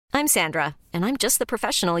I'm Sandra, and I'm just the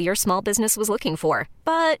professional your small business was looking for.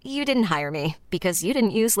 But you didn't hire me because you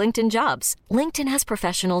didn't use LinkedIn Jobs. LinkedIn has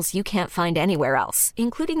professionals you can't find anywhere else,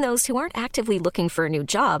 including those who aren't actively looking for a new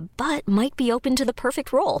job, but might be open to the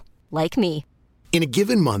perfect role, like me. In a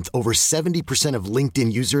given month, over 70% of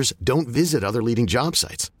LinkedIn users don't visit other leading job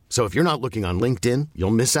sites. So if you're not looking on LinkedIn,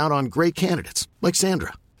 you'll miss out on great candidates like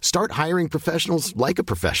Sandra. Start hiring professionals like a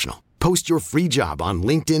professional. Post your free job on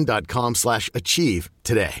linkedin.com/achieve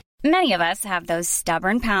today. Many of us have those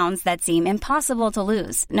stubborn pounds that seem impossible to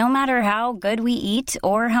lose, no matter how good we eat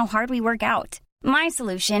or how hard we work out. My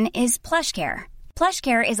solution is PlushCare.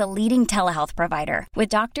 PlushCare is a leading telehealth provider with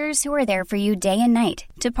doctors who are there for you day and night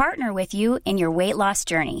to partner with you in your weight loss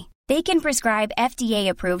journey. They can prescribe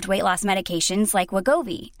FDA-approved weight loss medications like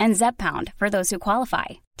Wegovy and Zepbound for those who qualify.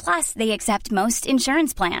 Plus, they accept most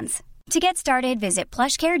insurance plans. To get started, visit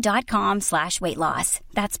plushcare.com/weightloss.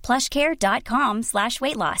 That's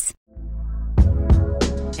plushcare.com/weightloss.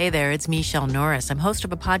 Hey there, it's Michelle Norris. I'm host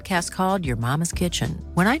of a podcast called Your Mama's Kitchen.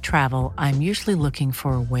 When I travel, I'm usually looking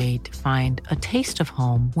for a way to find a taste of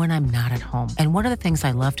home when I'm not at home. And one of the things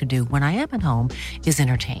I love to do when I am at home is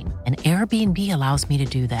entertain. And Airbnb allows me to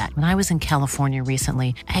do that. When I was in California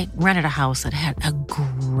recently, I rented a house that had a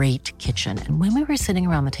great kitchen. And when we were sitting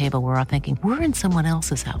around the table, we were all thinking, we're in someone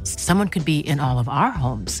else's house. Someone could be in all of our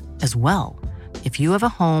homes as well. If you have a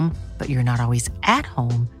home, but you're not always at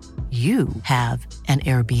home, you have an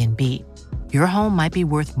Airbnb. Your home might be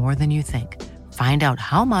worth more than you think. Find out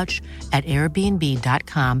how much at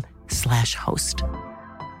airbnb.com/host.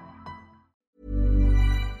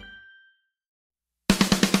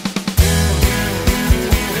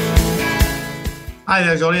 Hi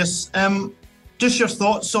there, Jorius. Just your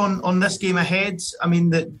thoughts on this game ahead. I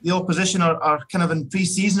mean, the opposition are kind of in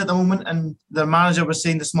pre-season at the moment, and their manager was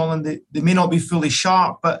saying this morning they may not be fully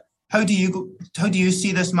sharp, but how do you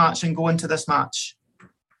see this match and go into this match?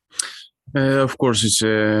 Of course, it's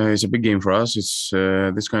a big game for us. It's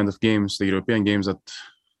this kind of games, the European games that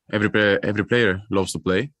every player loves to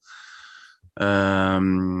play. I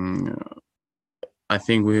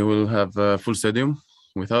think we will have a full stadium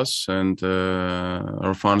with us, and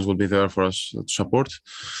our fans will be there for us to support.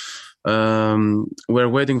 We're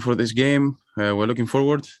waiting for this game. We're looking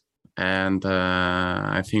forward, and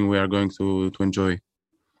I think we are going to enjoy.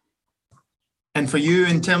 And for you,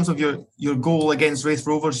 in terms of your goal against Raith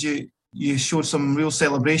Rovers, you showed some real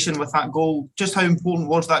celebration with that goal. Just how important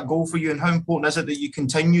was that goal for you, and how important is it that you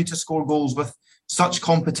continue to score goals with such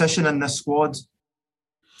competition in this squad?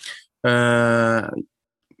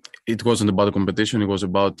 It wasn't about the competition. It was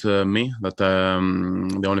about me. That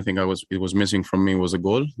the only thing it was missing from me was a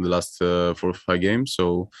goal the last 4 or 5 games.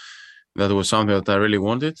 So that was something that I really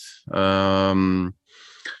wanted,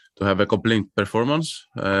 to have a complete performance.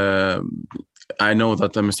 I know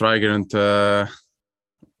that I'm a striker, and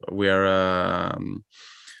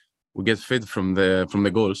we get fit from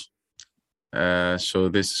the goals. So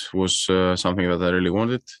this was something that I really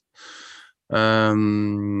wanted,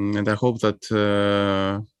 and I hope that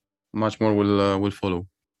much more will follow.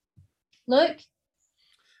 Look,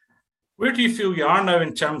 where do you feel you are now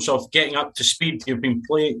in terms of getting up to speed? You've been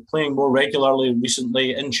playing more regularly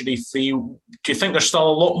recently, injury-free. Do you think there's still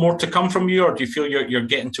a lot more to come from you, or do you feel you're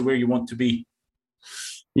getting to where you want to be?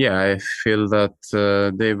 Yeah, I feel that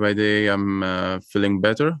day by day I'm feeling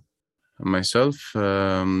better myself.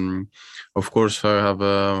 Of course, I have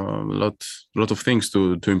a lot of things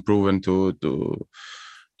to improve and to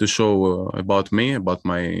show about me, about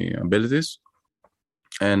my abilities.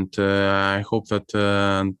 And I hope that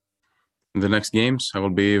in the next games I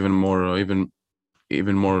will be even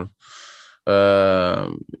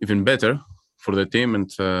better for the team, and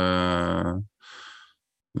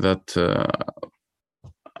that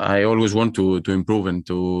I always want to improve and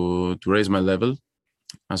to raise my level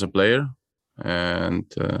as a player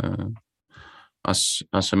and as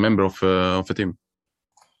a member of a team.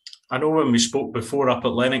 I know when we spoke before up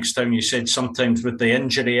at Lennoxtown, you said sometimes with the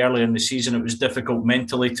injury early in the season, it was difficult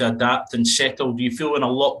mentally to adapt and settle. Do you feel in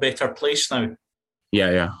a lot better place now?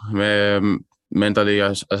 Yeah. Mentally,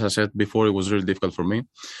 as I said before, it was really difficult for me.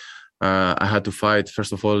 I had to fight,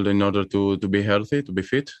 first of all, in order to be healthy, to be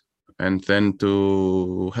fit, and then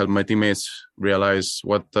to help my teammates realize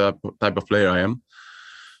what type of player I am.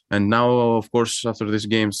 And now, of course, after these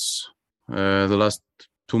games, the last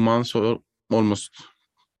 2 months or almost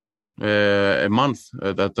a month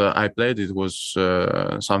that I played, it was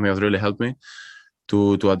something that really helped me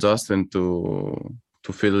to adjust and to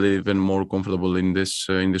feel even more comfortable in this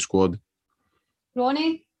squad.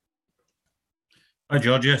 Ronnie? Hi,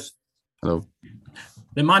 Georgios. Hello.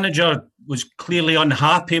 The manager was clearly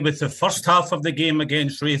unhappy with the first half of the game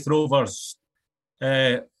against Raith Rovers.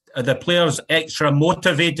 Are the players extra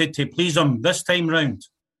motivated to please them this time round?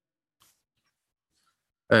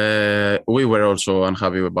 We were also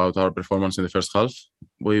unhappy about our performance in the first half.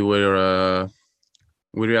 We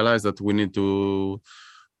realized that we need to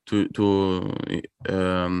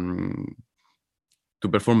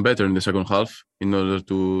perform better in the second half in order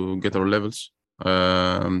to get our levels.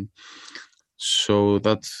 So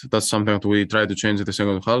that's something that we tried to change in the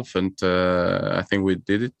second half, and I think we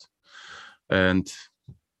did it. And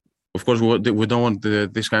of course, we don't want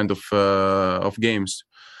this kind of games.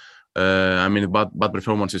 Bad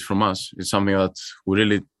performances from us. It's something that we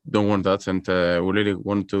really don't want that, and we really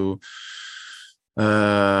want to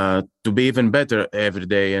be even better every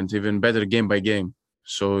day and even better game by game.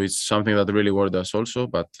 So it's something that really worried us also,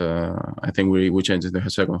 but I think we changed it in the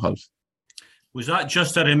second half. Was that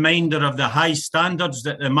just a reminder of the high standards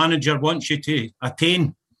that the manager wants you to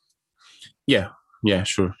attain? Yeah,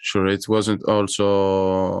 sure. It wasn't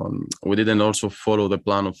also, we didn't also follow the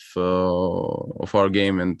plan of our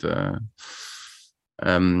game, and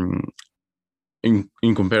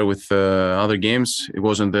in compare with other games, it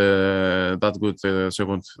wasn't that good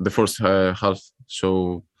the first half.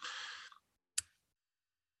 So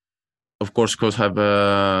of course, coach have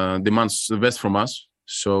demands the best from us.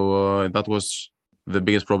 So that was the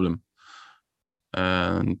biggest problem,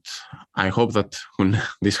 and I hope that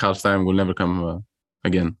this halftime will never come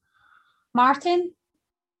again. Martin?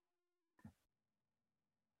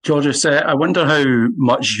 Georgios, I wonder how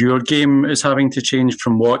much your game is having to change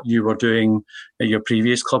from what you were doing at your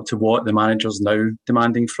previous club to what the manager's now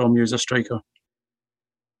demanding from you as a striker.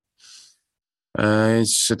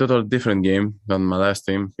 It's a totally different game than my last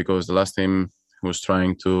team, because the last team was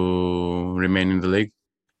trying to remain in the league.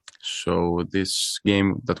 So this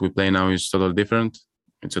game that we play now is totally different.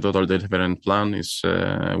 It's a totally different plan. We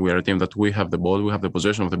are a team that we have the ball, we have the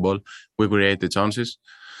possession of the ball, we create the chances.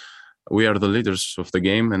 We are the leaders of the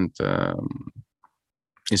game, and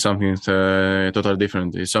it's something totally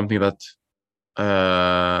different. It's something that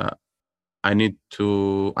I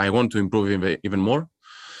want to improve even more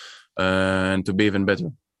and to be even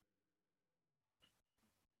better.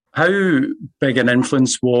 How big an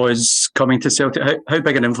influence was coming to Celtic? How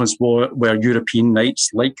big an influence were European nights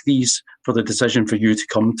like these for the decision for you to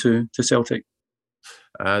come to Celtic?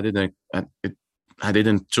 I didn't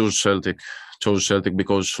choose Celtic. Chose Celtic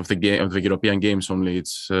because of the game, of the European games only.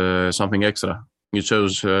 It's something extra. You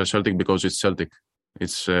chose Celtic because it's Celtic.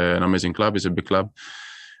 It's an amazing club. It's a big club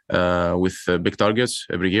with big targets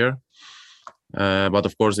every year. But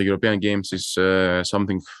of course, the European games is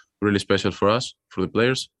something really special for us, for the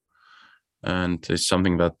players. And it's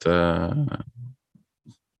something that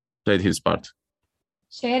played his part.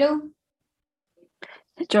 Cheryl?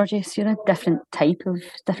 Georgios, you're a different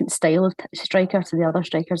style of striker to the other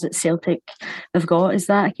strikers that Celtic have got. Is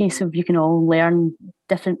that a case of you can all learn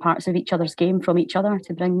different parts of each other's game from each other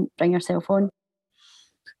to bring yourself on?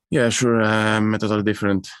 Yeah, sure. I'm a totally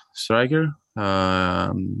different striker.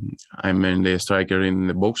 I'm mainly a striker in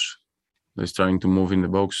the box. Just trying to move in the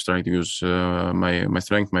box, trying to use my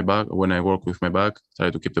strength, my back. When I work with my back,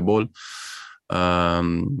 try to keep the ball.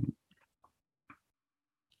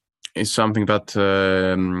 It's something that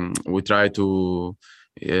we try to,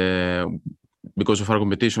 because of our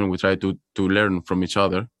competition, we try to learn from each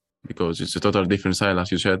other, because it's a totally different style,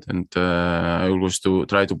 as you said. And I always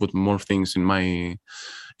try to put more things in my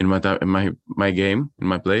game, in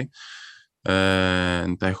my play.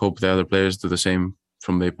 And I hope the other players do the same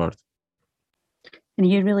from their part. And are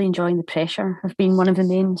you really enjoying the pressure of being one of the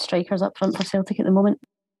main strikers up front for Celtic at the moment?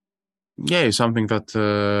 Yeah, it's something that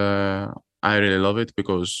I really love it,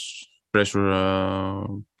 because pressure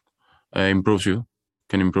improves you,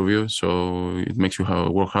 can improve you. So it makes you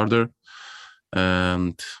work harder,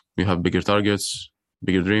 and you have bigger targets,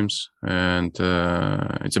 bigger dreams. And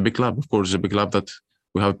it's a big club. Of course, it's a big club that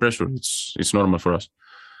we have pressure. It's normal for us.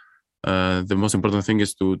 The most important thing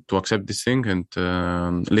is to accept this thing and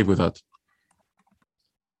live with that.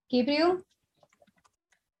 Gabriel?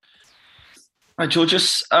 Hi,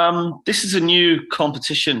 Georgios. This is a new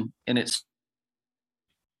competition in its...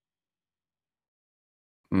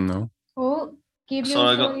 No. Oh, Gabriel,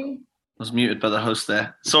 sorry. I was muted by the host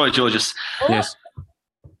there. Sorry, Georgios. Oh. Yes.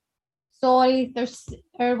 Sorry,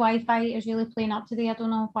 our Wi-Fi is really playing up today. I don't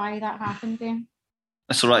know why that happened there.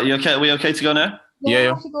 That's all right. You okay? Are we okay to go now?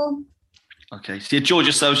 Yeah. To go. Okay. So, yeah,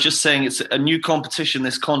 Georgios, I was just saying it's a new competition,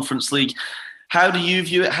 this Conference League. How do you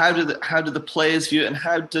view it? How do the players view it? And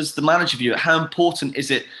how does the manager view it? How important is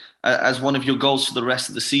it as one of your goals for the rest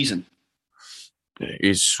of the season?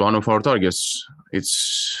 It's one of our targets.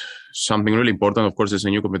 It's something really important. Of course, it's a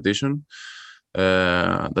new competition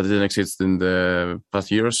that didn't exist in the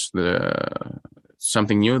past years.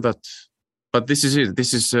 Something new but this is it.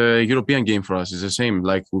 This is a European game for us. It's the same.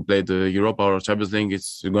 Like we played the Europa or Champions League.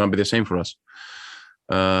 It's going to be the same for us.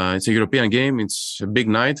 It's a European game. It's a big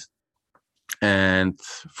night, and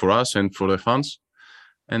for us and for the fans,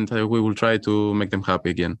 and we will try to make them happy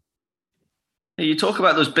again. You talk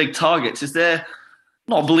about those big targets. Is there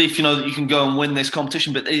not a belief, that you can go and win this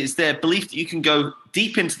competition, but is there a belief that you can go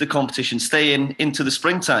deep into the competition, stay into the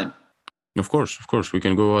springtime? Of course, we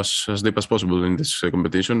can go as deep as possible in this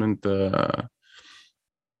competition, and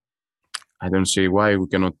I don't see why we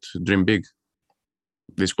cannot dream big.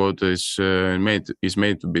 This quote is made to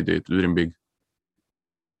dream big.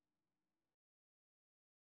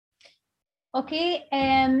 Okay,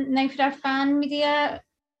 now for our fan media,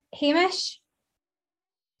 Hamish.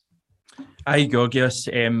 Hi, Georgios.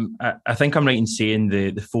 I think I'm right in saying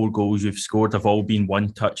the 4 goals you've scored have all been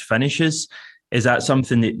one-touch finishes. Is that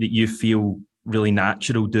something that you feel really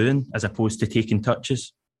natural doing as opposed to taking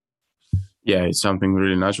touches? Yeah, it's something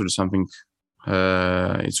really natural. Something.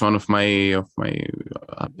 It's one of my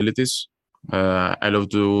abilities. I love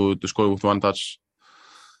to score with one touch,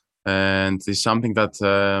 and it's something that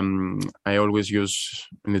I always use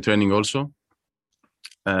in the training also,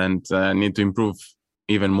 and I need to improve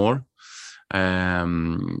even more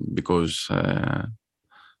because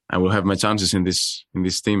I will have my chances in this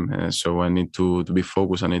team. So I need to be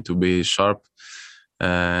focused. I need to be sharp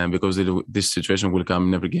because this situation will come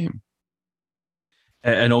in every game.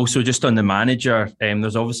 And also just on the manager,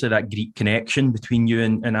 there's obviously that Greek connection between you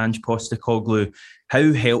and Ange Postecoglou.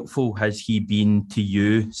 How helpful has he been to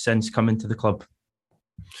you since coming to the club?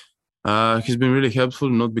 He's been really helpful,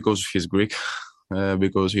 not because he's Greek,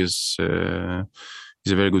 because he's a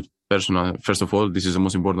very good person. First of all, this is the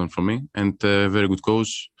most important for me, and a very good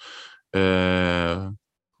coach,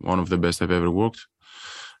 one of the best I've ever worked,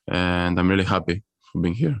 and I'm really happy for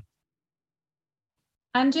being here.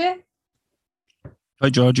 Andrew? Hi,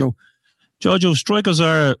 Giorgio. Giorgio, strikers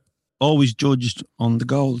are always judged on the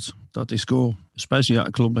goals that they score, especially at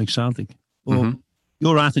a club like Celtic. But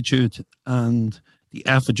your attitude and the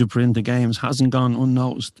effort you put into games hasn't gone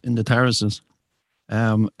unnoticed in the terraces.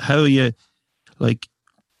 How are you,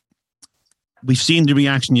 we've seen the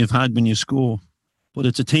reaction you've had when you score, but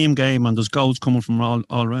it's a team game and there's goals coming from all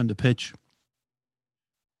around the pitch.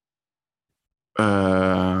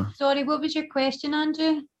 Sorry, what was your question,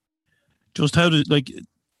 Andrew? Just how the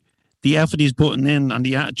effort he's putting in and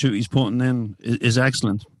the attitude he's putting in is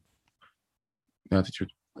excellent. The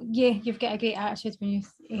attitude. Yeah, you've got a great attitude when you.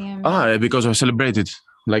 Because I celebrated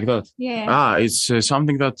like that. Yeah. It's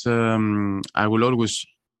something that I will always,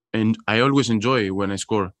 and I always enjoy when I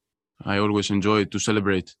score. I always enjoy to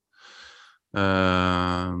celebrate. It's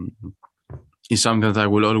something that I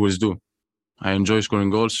will always do. I enjoy scoring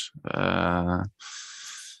goals.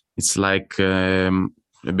 It's like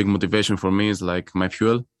a big motivation for me. It's like my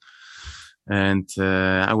fuel, and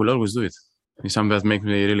I will always do it. It's something that makes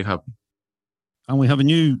me really happy. And we have a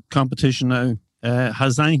new competition now.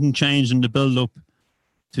 Has anything changed in the build-up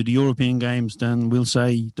to the European games than we'll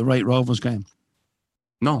say the Wright Rovers game?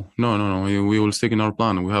 No. We will stick in our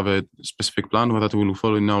plan. We have a specific plan that we will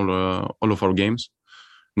follow in all of our games,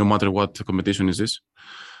 no matter what competition is this.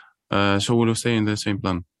 So we will stay in the same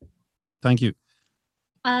plan. Thank you.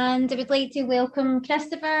 And I would like to welcome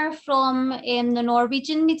Christopher from the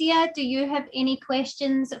Norwegian media. Do you have any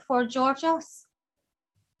questions for Georgios?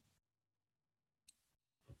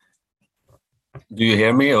 Do you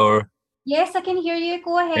hear me or? Yes, I can hear you.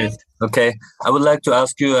 Go ahead. Yes. Okay. I would like to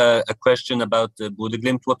ask you a question about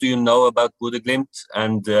Bodø/Glimt. What do you know about Bodø/Glimt?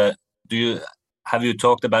 And have you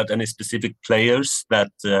talked about any specific players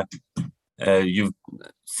that you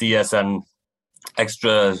see as an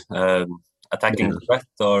extra attacking threat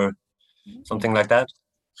or something like that?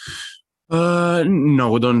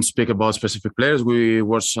 No, we don't speak about specific players. We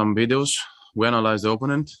watch some videos. We analyze the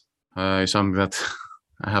opponent. It's something that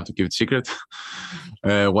I have to keep it secret,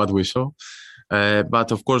 what we saw.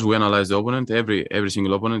 But of course, we analyze the opponent, every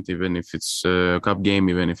single opponent, even if it's a cup game,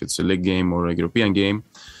 even if it's a league game or a European game.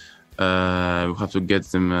 We have to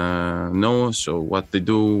get them know. So what they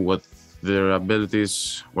do, what their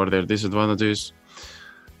abilities, what their disadvantages.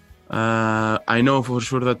 I know for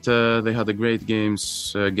sure that they had a great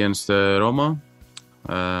games against Roma.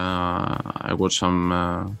 I watched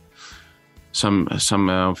some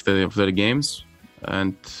of their games,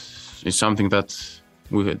 and it's something that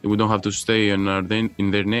we don't have to stay in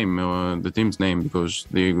their name, the team's name, because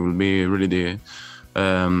they will be really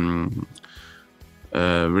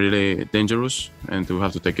really dangerous, and we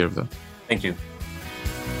have to take care of that. Thank you.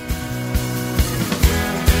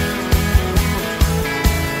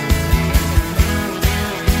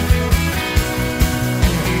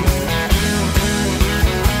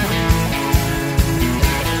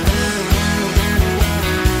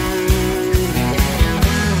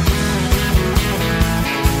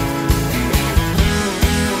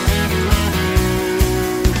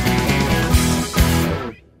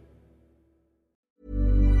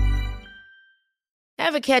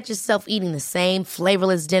 Ever catch yourself eating the same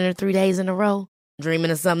flavorless dinner 3 days in a row?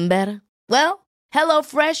 Dreaming of something better? Well,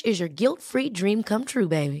 HelloFresh is your guilt-free dream come true,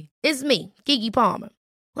 baby. It's me, Keke Palmer.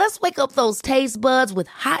 Let's wake up those taste buds with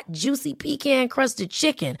hot, juicy pecan-crusted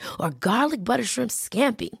chicken or garlic butter shrimp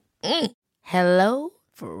scampi. Hello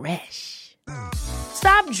Fresh.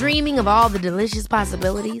 Stop dreaming of all the delicious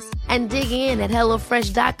possibilities and dig in at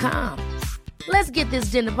HelloFresh.com. Let's get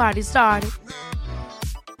this dinner party started.